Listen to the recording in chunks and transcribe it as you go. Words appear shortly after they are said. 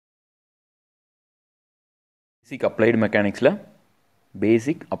basic applied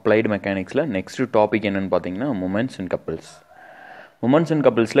mechanics la next topic enna pathina moments and couples. Moments and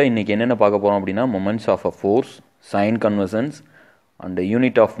couples la இன்னைக்கு என்னென்ன பார்க்க போறோம் அப்படினா moments of a force, sign conversions and the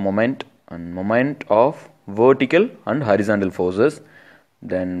unit of moment and moment of vertical and horizontal forces,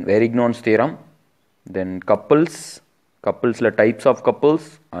 then Varignon's theorem, then couples la types of couples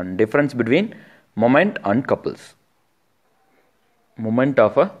and difference between moment and couples. Moment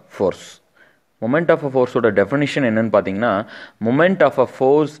of a force. Moment of a force oda definition என்னன்னு பாத்தீங்கன்னா moment of a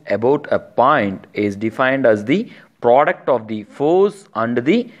force about a point is defined as the product of the force and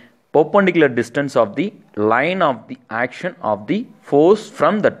the perpendicular distance of the line of the action of the force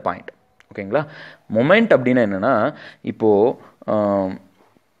from that point. ஓகேங்களா? moment அப்படினா என்னன்னா இப்போ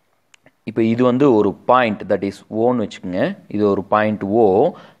இது வந்து ஒரு point that is O ன்னு வெச்சுக்கங்க. இது ஒரு பாயிண்ட் O.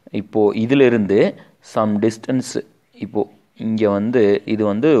 இப்போ இதில இருந்து some distance இப்போ இங்க வந்து இது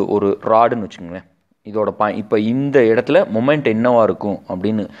வந்து ஒரு ராடுன்னு வெச்சுக்கங்களேன். இதோட இப்போ இந்த இடத்துல மொமெண்ட் என்னவா இருக்கும்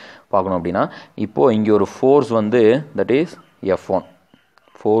அப்படின்னு பார்க்கணும் அப்படின்னா இப்போ இங்க ஒரு ஃபோர்ஸ் வந்து தட் இஸ் F1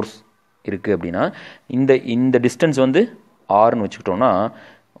 ஃபோர்ஸ் இருக்கு அப்படின்னா இந்த டிஸ்டன்ஸ் வந்து ஆர்னு வச்சுக்கிட்டோம்னா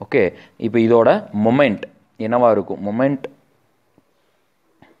ஓகே. இப்போ இதோட மொமெண்ட் என்னவா இருக்கும்? மொமெண்ட்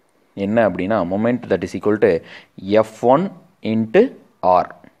என்ன அப்படின்னா moment that is equal to F1 into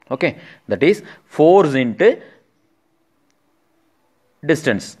R. Okay, that is force into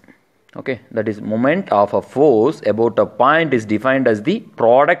distance. Okay, that is moment of a force about a point is defined as the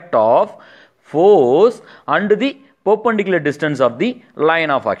product of force and the perpendicular distance of the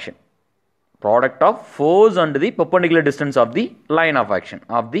line of action. Product of force and the perpendicular distance of the line of action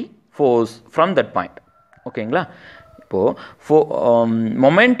of the force from that point. ஓகேங்களா? இப்போ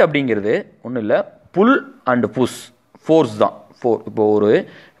moment அப்படிங்கிறது ஒன்றும் இல்லை, full and push force தான். இப்போ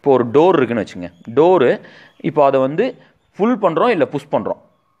ஒரு door இருக்குன்னு வச்சுங்க. டோரு இப்போ அதை வந்து புல் பண்ணுறோம் இல்லை புஷ் பண்ணுறோம்.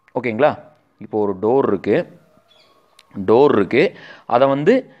 ஓகேங்களா? இப்போ ஒரு டோர் இருக்குது, அதை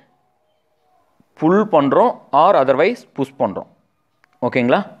வந்து புல் பண்ணுறோம் ஆர் அதர்வைஸ் புஷ் பண்ணுறோம்.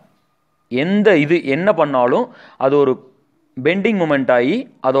 ஓகேங்களா? இது என்ன பண்ணாலும் அது ஒரு பெண்டிங் மூமெண்ட் ஆகி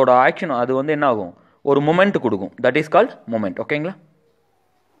அதோட ஆக்ஷன் அது வந்து என்ன ஆகும்? ஒரு மூமெண்ட் கொடுக்கும். That is called moment. ஓகேங்களா?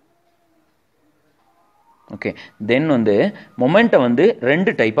 ஓகே, தென் வந்து மொமெண்ட்டை வந்து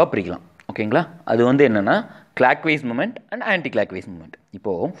ரெண்டு டைப்பாக பிரிக்கலாம். ஓகேங்களா? அது வந்து என்னென்னா clockwise moment and anti clockwise moment.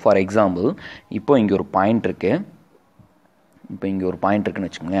 இப்போது ஃபார் எக்ஸாம்பிள் இப்போ இங்கே ஒரு பாயிண்ட் இருக்குன்னு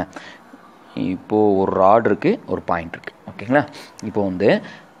வச்சுக்கோங்க. இப்போது ஒரு ராட் இருக்குது, ஒரு பாயிண்ட் இருக்குது. ஓகேங்களா? இப்போ வந்து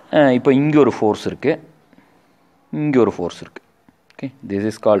இப்போ இங்கே ஒரு ஃபோர்ஸ் இருக்குது, இங்கே ஒரு ஃபோர்ஸ் இருக்குது. Okay, this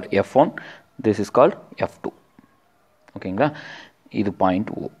is called F1, this is called F2. ஓகேங்களா? இது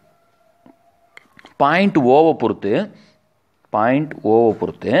பாயிண்ட் O. பாயிண்ட் ஓவை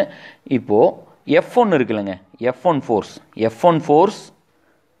பொறுத்து இப்போது F1 இருக்குல்லங்க, F1 ஃபோர்ஸ்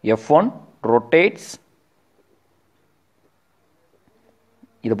F1 ரொட்டேட்ஸ்.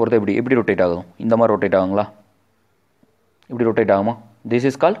 இதை பொறுத்த எப்படி ரொட்டேட் ஆகும்? இந்த மாதிரி ரொட்டேட் ஆகுங்களா? இப்படி ரொட்டேட் ஆகுமா? This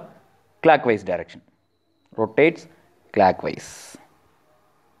is called clockwise direction. Rotates clockwise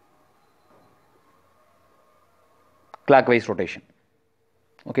rotation.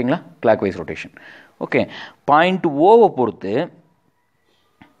 ஓகேங்களா? Clockwise rotation. ஓகே, பாயிண்ட் ஓவை பொறுத்து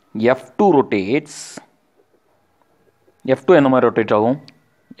F2 ரொட்டேட்ஸ். F2 என்ன மாதிரி ரொட்டேட் ஆகும்?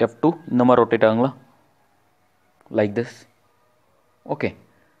 F2 இந்த மாதிரி ரொட்டேட் ஆகுங்களா? Like this. Okay,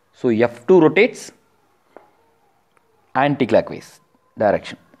 so F2 rotates anti clockwise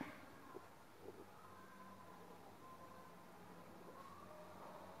direction.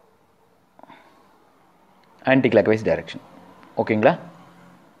 Anti clockwise direction. ஓகேங்களா?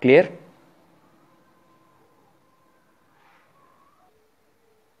 Clear?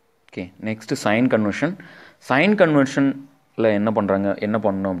 Okay, next sign conversion. Sign கன்வர்ஷனில் என்ன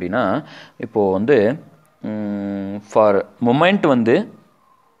பண்ணணும் அப்படின்னா இப்போது வந்து ஃபார் மொமெண்ட் வந்து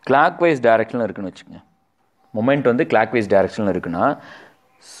கிளாக்வைஸ் டைரக்ஷனில் இருக்குன்னு வச்சுக்கோங்க. மொமெண்ட் வந்து கிளாக்வைஸ் டைரக்ஷனில் இருக்குன்னா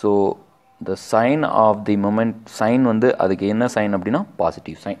so the sign of the moment, sign வந்து அதுக்கு என்ன சைன் அப்படின்னா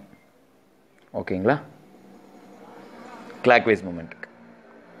பாசிட்டிவ் சைன். ஓகேங்களா? Clockwise மொமெண்ட்டுக்கு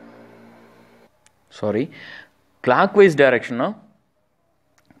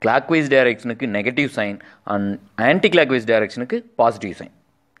clockwise டைரக்ஷனுக்கு negative sign and anti clockwise டைரக்ஷனுக்கு positive sign.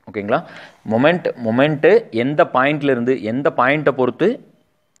 ஓகேங்களா? மொமெண்ட்டு எந்த பாயிண்ட்லேருந்து எந்த பாயிண்ட்டை பொறுத்து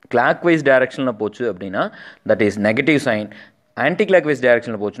கிளாக்வைஸ் டைரக்ஷனில் போச்சு அப்படின்னா that is negative sign. Anti clockwise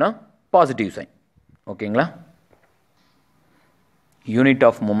டைரக்ஷனில் போச்சுன்னா பாசிட்டிவ் சைன். ஓகேங்களா? Unit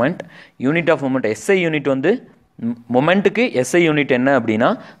of moment SI unit வந்து மொமெண்ட்டுக்கு SI யூனிட் என்ன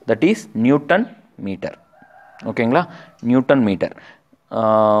அப்படின்னா தட் இஸ் நியூட்டன் மீட்டர். ஓகேங்களா? Newton metre.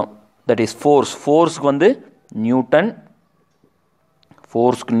 தட் இஸ் ஃபோர்ஸ்க்கு வந்து Newton,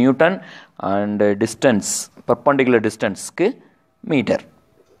 force Newton and distance perpendicular distance க்கு meter.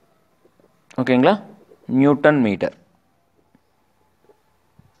 ஓகேங்களா, Newton meter.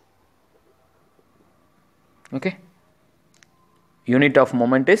 Okay, unit of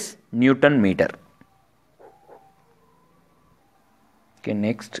moment is Newton meter. Okay,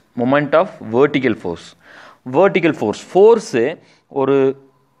 next moment of vertical force. Vertical force, force ஒரு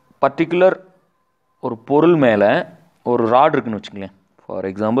particular ஒரு பொருள் மேலே ஒரு rod இருக்குன்னு வச்சுங்களேன். ஃபார்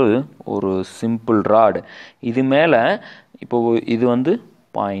எக்ஸாம்பிள் ஒரு சிம்பிள் ராட், இது மேலே இப்போது இது வந்து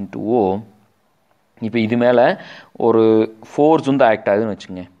பாயிண்ட் ஓ, இப்போ இது மேலே ஒரு ஃபோர்ஸ் வந்து ஆக்ட் ஆகுதுன்னு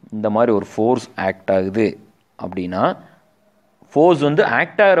வச்சுங்க. இந்த மாதிரி ஒரு ஃபோர்ஸ் ஆக்ட் ஆகுது அப்படின்னா, ஃபோர்ஸ் வந்து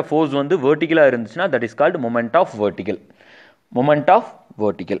ஆக்ட் ஆகிற ஃபோர்ஸ் வந்து வெர்டிக்கலாக இருந்துச்சுன்னா that is called moment of vertical. Moment of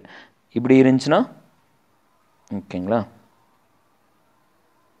vertical இப்படி இருந்துச்சுன்னா ஓகேங்களா,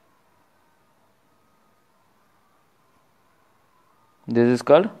 this is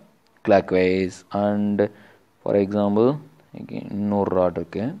called clockwise. And for example again இன்னொரு ராட்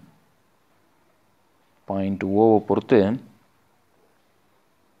இருக்கு, பாயிண்ட் ஓவை பொறுத்து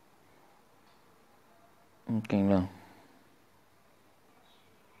ஓகேங்களா,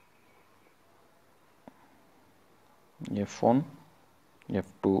 F1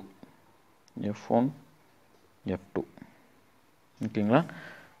 F2 F1 F2 ஓகேங்களா.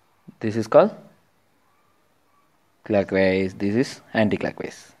 this is called clockwise, this is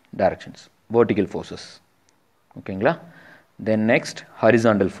anti-clockwise directions, vertical forces. ஓகேங்களா. then next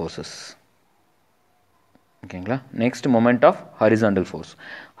horizontal forces. ஓகேங்களா, next moment of horizontal force.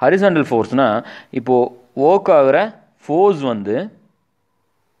 horizontal forceனா இப்போ work ஆகிற force வந்து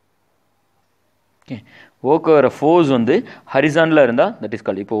ஒர்க் ஆகிற ஃபோர்ஸ் வந்து ஹரிசாண்டலாக இருந்தால் தட் இஸ்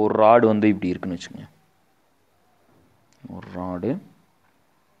கால்டு, இப்போ ஒரு ராடு வந்து இப்படி இருக்குன்னு வச்சுக்கோங்க, ஒரு ராடு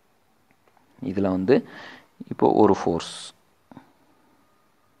இதில் வந்து இப்போ ஒரு ஃபோர்ஸ்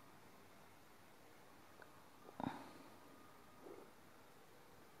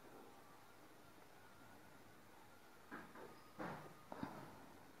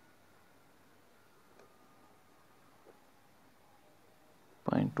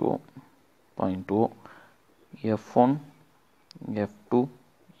பாயிண்ட் ஓ F1 F2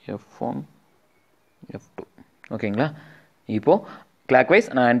 F1 F2 ஓகேங்களா. இப்போது clockwise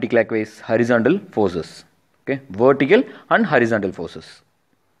and anti-clockwise horizontal forces. Okay, vertical and horizontal forces.